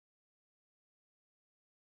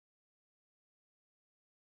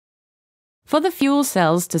For the fuel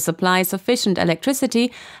cells to supply sufficient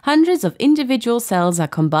electricity, hundreds of individual cells are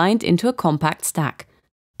combined into a compact stack.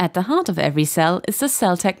 At the heart of every cell is the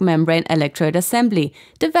Celtec membrane electrode assembly,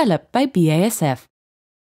 developed by BASF.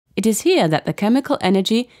 It is here that the chemical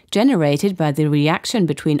energy generated by the reaction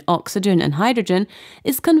between oxygen and hydrogen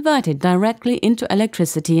is converted directly into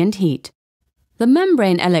electricity and heat. The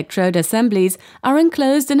membrane electrode assemblies are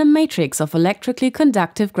enclosed in a matrix of electrically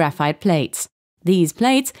conductive graphite plates. These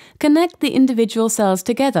plates connect the individual cells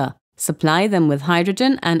together, supply them with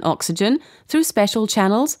hydrogen and oxygen through special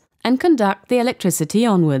channels, and conduct the electricity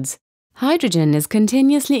onwards. Hydrogen is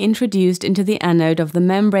continuously introduced into the anode of the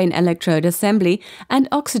membrane electrode assembly and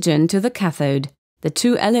oxygen to the cathode. The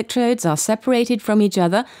two electrodes are separated from each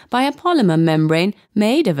other by a polymer membrane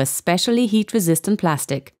made of a specially heat-resistant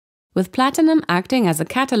plastic. With platinum acting as a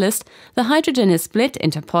catalyst, the hydrogen is split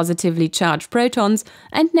into positively charged protons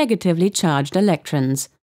and negatively charged electrons.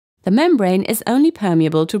 The membrane is only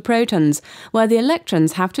permeable to protons, while the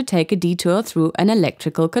electrons have to take a detour through an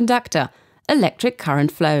electrical conductor. Electric current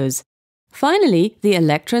flows. Finally, the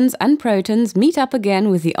electrons and protons meet up again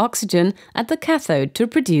with the oxygen at the cathode to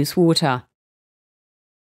produce water.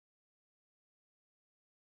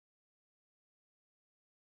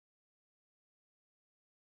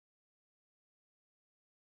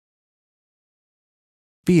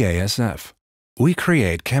 BASF. We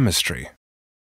create chemistry.